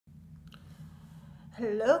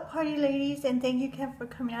Hello, party ladies, and thank you, Kev, for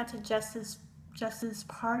coming out to Justice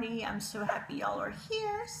party. I'm so happy y'all are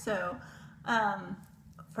here. So,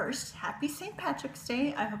 first, happy St. Patrick's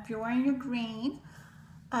Day. I hope you're wearing your green.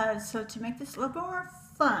 So to make this a little bit more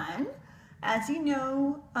fun, as you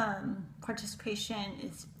know, participation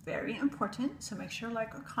is very important. So make sure to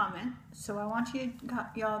like or comment. So what I want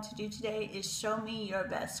y'all to do today is show me your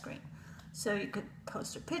best screen. So you could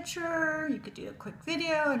post a picture, you could do a quick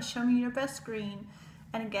video and show me your best screen.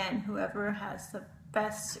 And again, whoever has the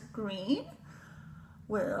best screen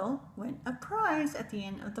will win a prize at the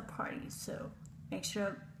end of the party. So make sure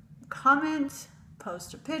to comment,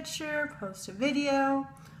 post a picture, post a video,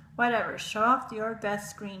 whatever. Show off your best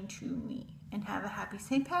screen to me. And have a happy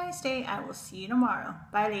St. Patty's Day. I will see you tomorrow.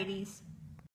 Bye, ladies.